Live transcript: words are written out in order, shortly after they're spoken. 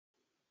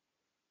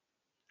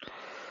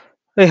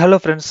Hey, hello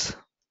friends.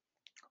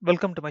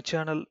 Welcome to my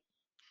channel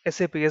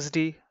SAP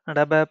SD and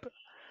ABAP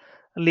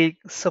League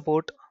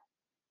Support.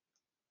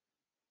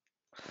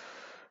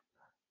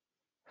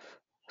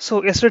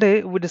 So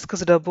yesterday we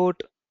discussed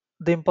about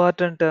the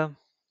important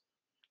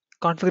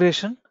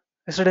configuration.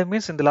 Yesterday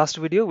means in the last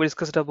video we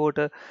discussed about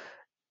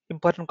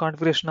important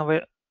configuration of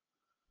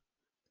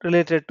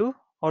related to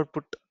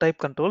output type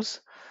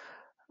controls.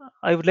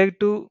 I would like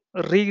to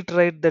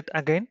reiterate that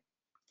again.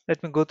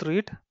 Let me go through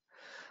it.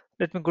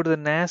 Let me go to the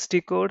NACE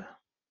code.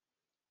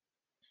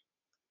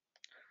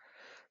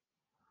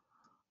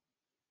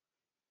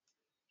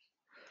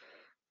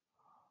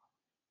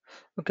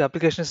 Okay,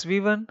 application is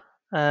V1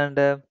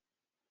 and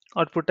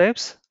output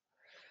types.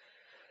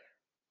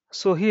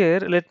 So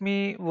here let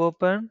me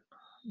open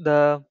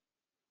the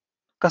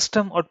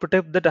custom output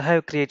type that I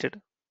have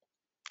created,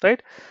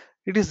 right?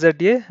 It is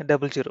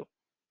ZA00.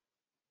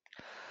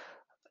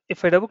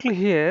 If I double click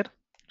here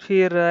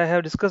I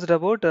have discussed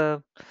about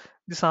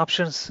these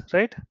options,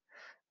 right?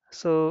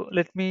 So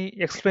let me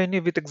explain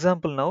you with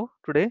example now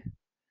today.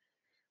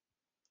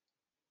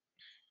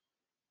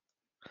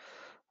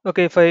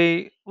 Okay, if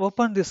I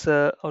open this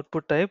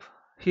output type,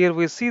 here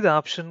we see the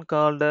option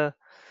called do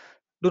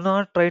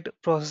not write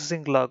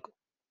processing log,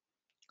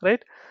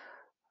 right?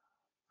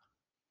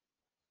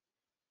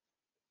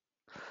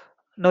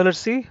 Now let's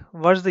see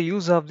what's the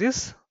use of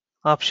this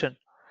option.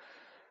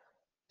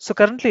 So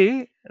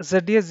currently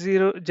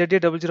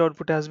ZA00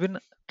 output has been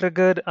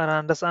triggered or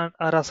understand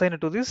or assigned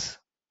to this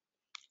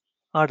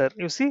order.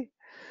 You see,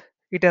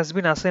 it has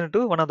been assigned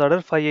to one of the order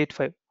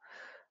 585.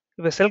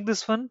 If I select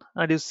this one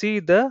and you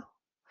see the,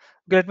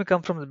 okay, let me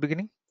come from the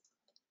beginning,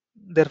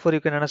 therefore you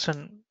can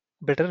understand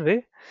better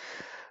way.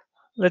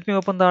 Let me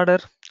open the order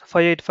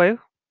 585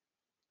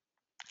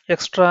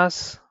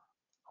 extras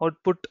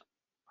output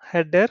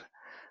header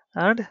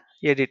and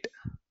edit.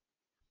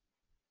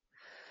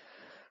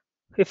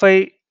 If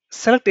I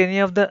select any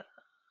of the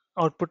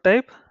output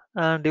type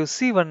and you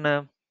see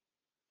one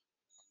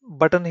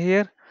button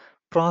here,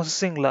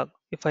 processing log.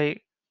 If I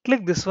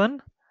click this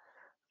one,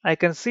 I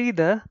can see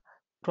the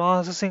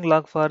processing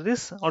log for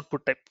this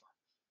output type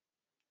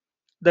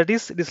that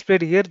is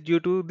displayed here due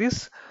to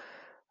this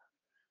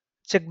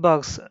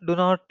checkbox. Do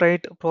not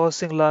write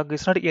processing log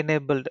is not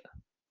enabled,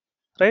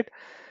 right?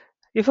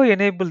 If I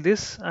enable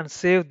this and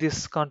save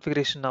this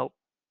configuration now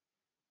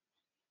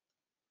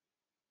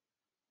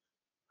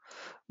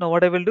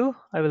what I will do,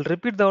 I will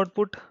repeat the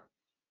output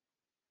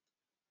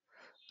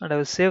and I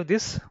will save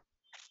this.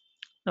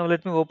 Now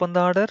let me open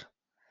the order,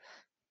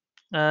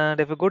 and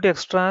if I go to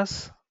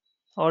extras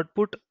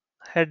output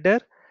header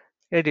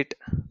edit,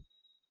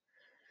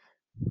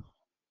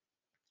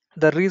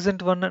 the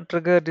recent one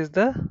triggered is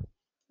the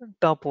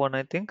top one,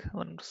 I think.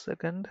 1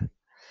 second.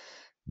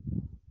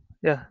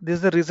 Yeah, this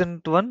is the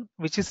recent one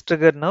which is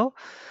triggered now.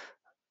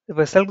 If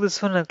I select this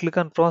one and click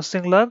on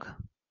processing log,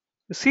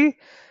 you see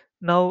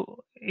now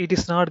it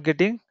is not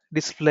getting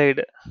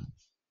displayed.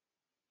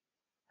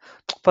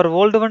 For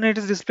old one it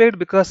is displayed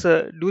because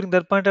during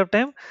that point of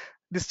time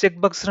this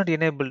checkbox is not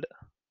enabled,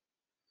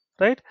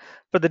 right?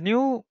 For the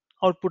new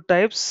output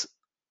types,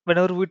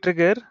 whenever we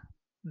trigger,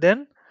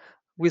 then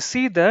we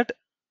see that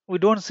we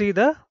don't see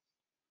the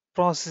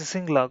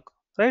processing log,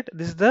 right?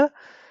 This is the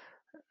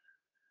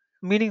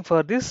meaning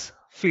for this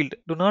field.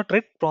 Do not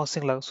write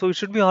processing log. So it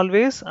should be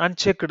always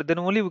unchecked. Then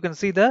only we can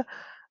see the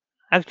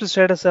actual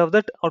status of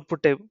that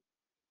output type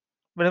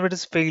whenever it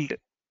is failed.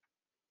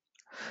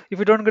 If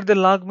we don't get the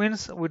log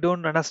means we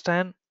don't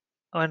understand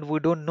and we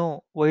don't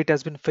know why it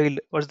has been failed.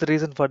 What's the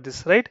reason for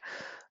this, right?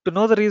 To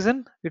know the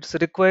reason, it's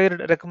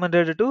required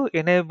recommended to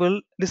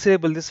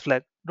disable this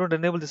flag. Don't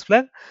enable this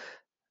flag,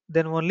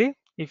 then only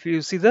if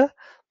you see the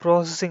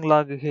processing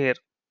log here,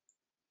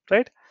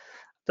 right?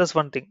 That's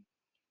one thing.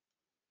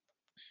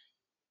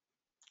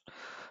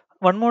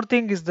 One more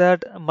thing is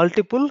that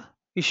multiple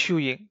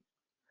issuing.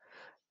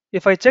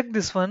 If I check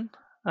this one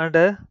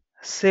and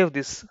save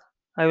this,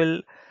 I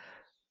will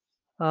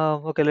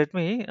okay, let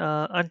me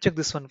uncheck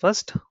this one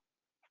first.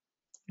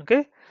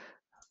 Okay,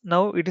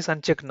 now it is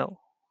unchecked. Now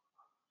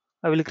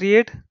I will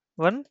create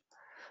one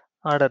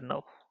order.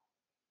 Now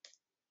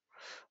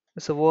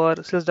it's a war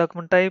sales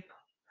document type,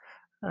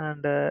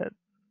 and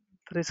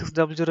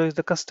 3600 is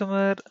the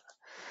customer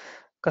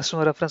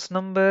reference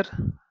number,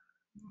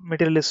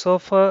 material is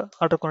sofa,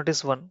 auto count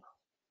is 1.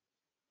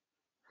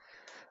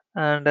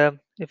 And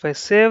if I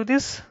save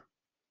this,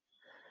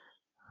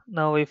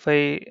 now if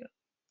I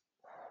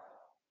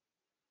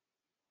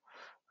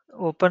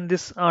open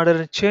this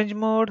order in change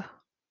mode,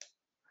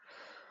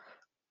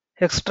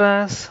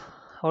 extras,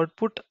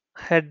 output,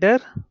 header,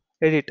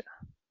 edit,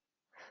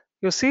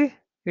 you see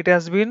it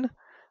has been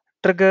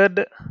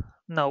triggered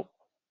now,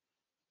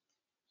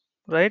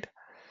 right?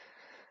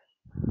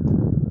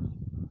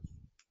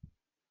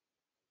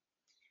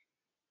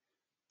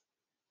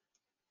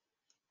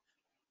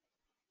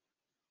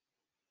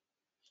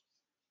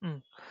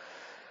 Mm.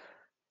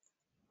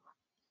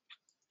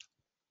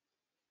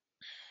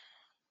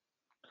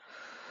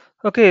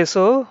 Okay,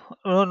 so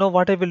now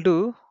what I will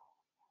do,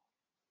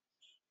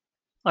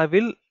 I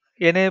will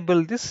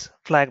enable this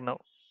flag now.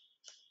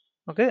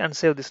 Okay, and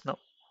save this now.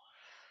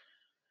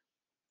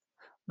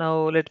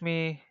 Now let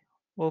me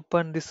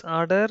open this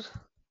order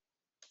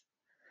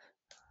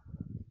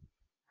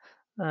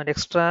and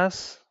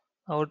extras,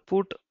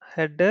 output,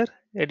 header,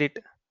 edit.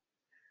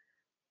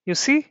 You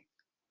see,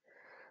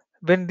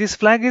 when this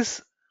flag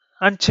is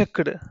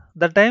unchecked,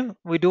 that time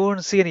we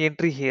don't see any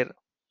entry here,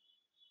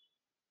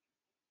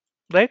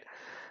 right?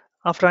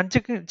 After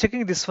unchecking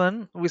checking this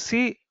one, we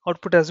see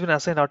output has been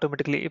assigned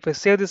automatically. If I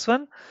save this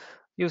one,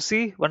 you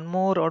see one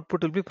more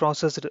output will be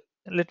processed.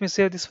 Let me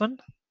save this one,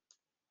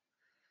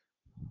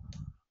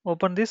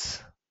 open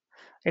this,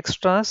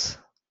 extras,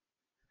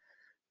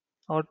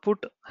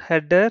 output,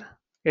 header,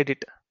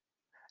 edit.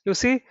 You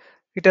see,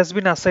 it has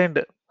been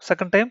assigned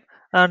second time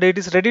and it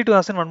is ready to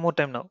assign one more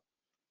time now.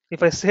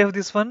 If I save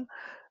this one,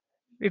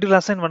 it will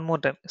assign one more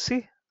time.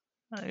 See,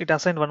 it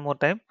assigned one more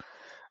time.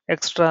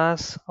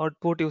 Extras,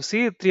 output, you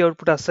see three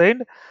output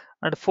assigned,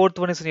 and fourth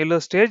one is in yellow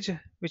stage,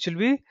 which will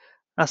be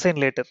assigned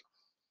later.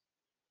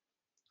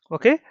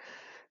 Okay,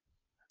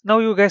 now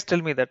you guys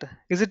tell me that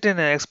is it an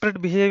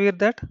expert behavior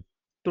that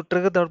to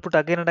trigger the output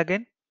again and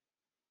again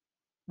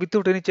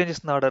without any changes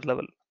in the order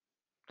level?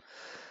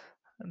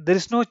 There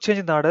is no change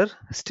in the order,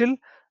 still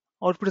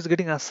output is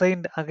getting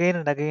assigned again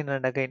and again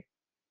and again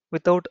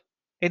without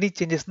any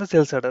changes in the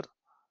sales order,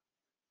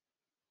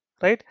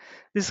 right?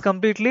 This is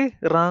completely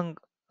wrong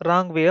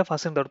way of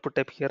assigning the output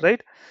type here,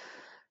 right?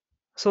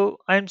 So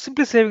I'm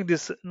simply saving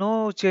this,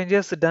 no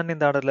changes done in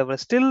the order level,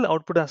 still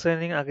output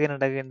assigning again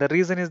and again. The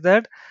reason is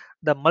that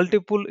the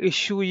multiple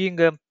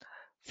issuing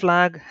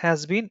flag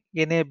has been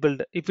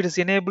enabled. If it is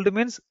enabled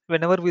means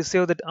whenever we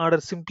save that order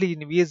simply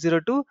in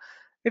vs02,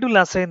 it will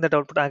assign that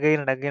output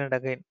again and again and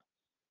again,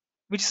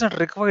 which is not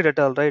required at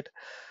all, right?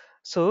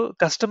 So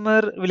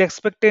customer will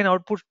expect an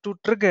output to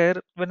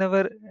trigger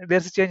whenever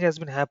there's a change has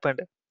been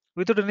happened.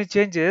 Without any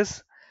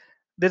changes,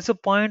 there is no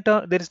point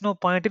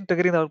in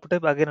triggering the output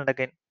type again and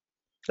again,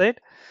 right?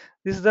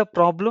 This is the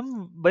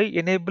problem by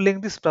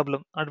enabling this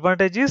problem.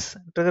 Advantage is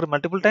trigger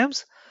multiple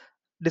times.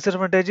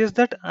 Disadvantage is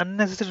that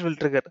unnecessary will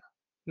trigger.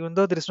 Even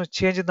though there is no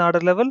change in the order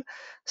level,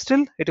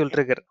 still it will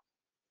trigger,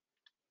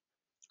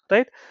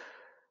 right?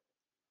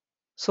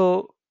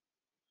 So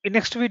in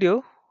next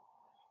video,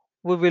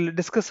 we will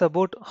discuss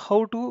about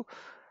how to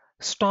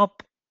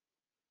stop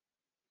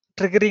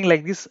triggering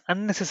like this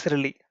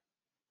unnecessarily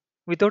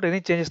without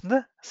any changes in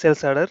the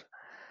sales order,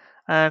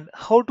 and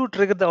how to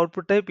trigger the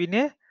output type in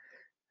a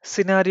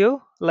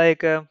scenario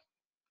like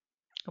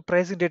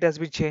pricing data has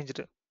been changed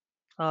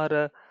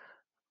or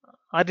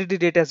RDD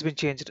data has been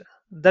changed.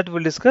 That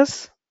we'll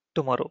discuss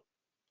tomorrow.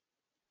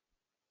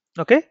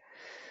 Okay,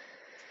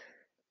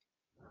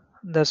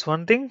 that's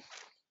one thing.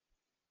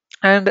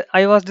 And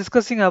I was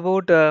discussing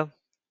about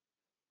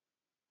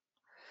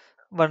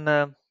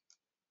one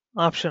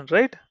option,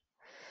 right?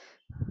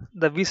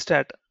 The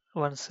VStat.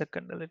 One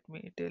second, let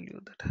me tell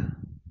you that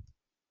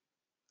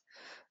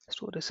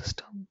storage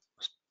system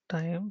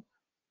time.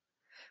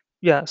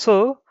 Yeah,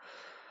 so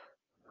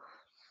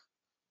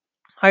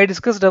I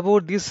discussed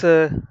about these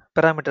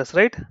parameters,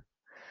 right?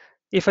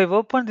 If I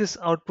open this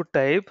output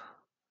type,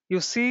 you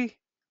see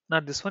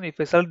not this one. If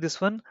I select this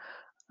one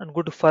and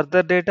go to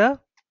further data,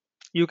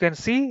 you can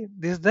see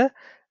this is the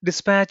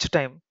dispatch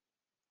time.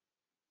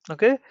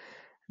 Okay,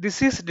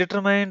 this is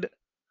determined,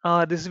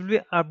 this will be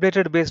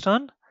updated based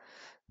on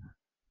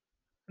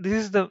this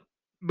is the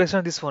based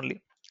on this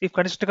only. If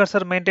condition records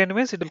are maintained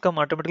means it will come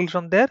automatically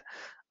from there,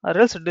 or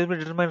else it will be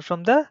determined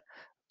from the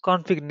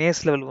config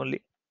NACE level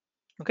only.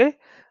 Okay,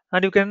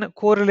 and you can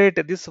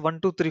correlate this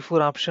 1 2 3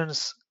 4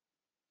 options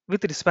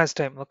with dispatch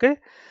time. Okay,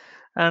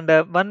 and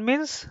one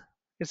means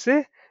it's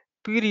a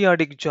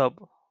periodic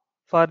job.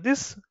 For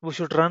this we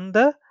should run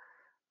the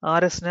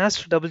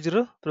rsnast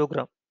 00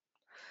 program.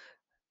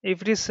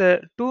 If it is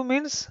two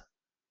means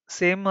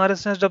same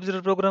rsnast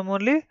 00 program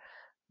only,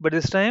 but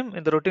this time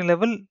in the routing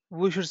level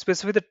we should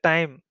specify the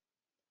time.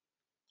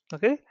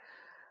 Okay,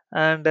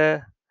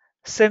 and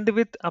send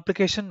with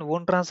application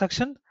one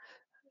transaction.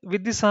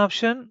 With this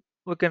option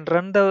we can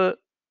run the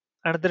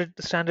another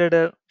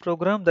standard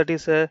program, that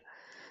is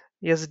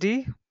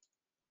sdv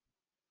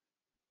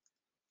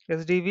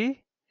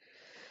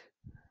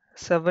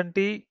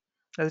 70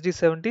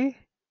 sd70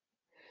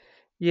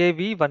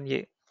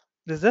 av1a.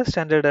 This is the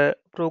standard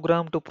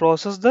program to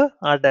process the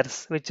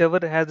orders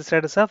whichever has the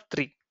status of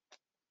 3.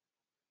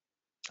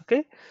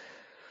 Okay,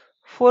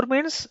 4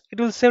 means it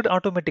will save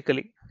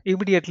automatically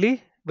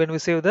immediately when we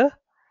save the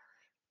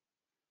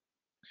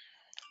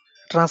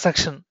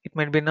transaction. It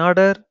might be an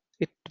order,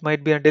 it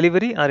might be a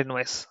delivery or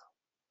invoice.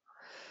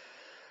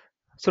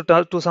 So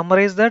to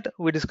summarize that,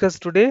 we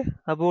discussed today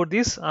about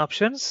these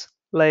options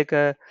like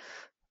do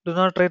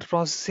not write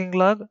processing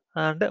log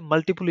and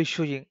multiple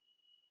issuing.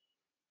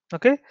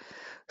 Okay,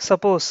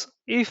 suppose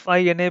if I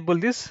enable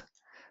this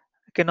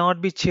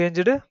cannot be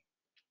changed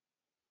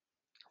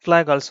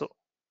flag also.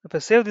 If I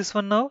save this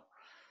one now,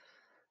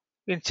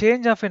 in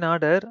change of an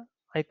order,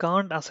 I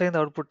can't assign the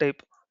output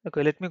type.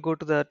 Okay, let me go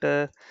to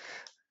that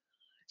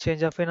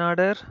change of an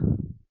order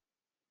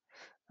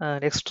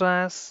and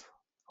extras,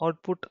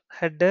 output,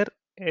 header,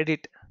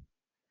 edit.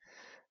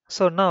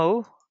 So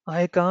now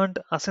I can't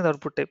assign the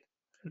output type.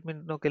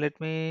 Let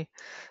me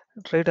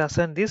try to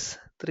assign this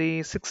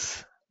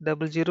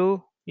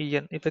 3600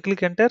 en. If I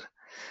click enter,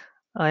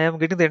 I am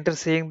getting the enter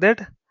saying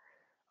that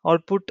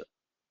output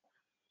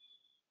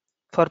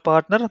for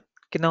partner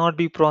cannot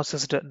be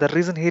processed. The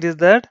reason here is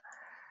that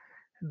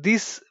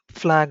this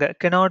flag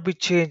cannot be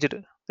changed.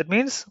 That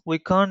means we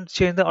can't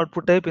change the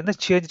output type in the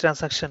change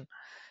transaction.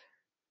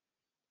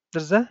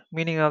 That's the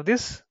meaning of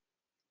this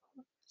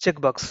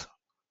checkbox.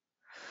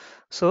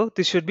 So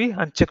this should be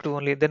unchecked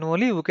only. Then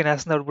only we can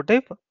assign the output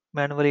type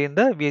manually in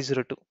the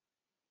VA02.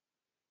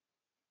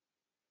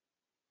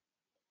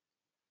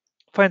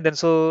 Fine then.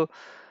 So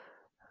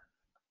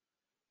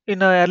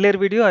in an earlier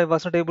video, I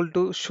was not able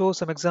to show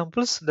some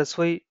examples. That's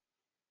why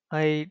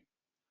I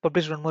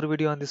published one more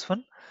video on this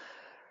one.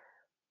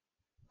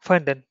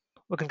 Fine then.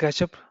 We can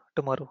catch up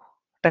tomorrow.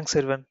 Thanks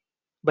everyone.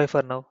 Bye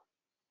for now.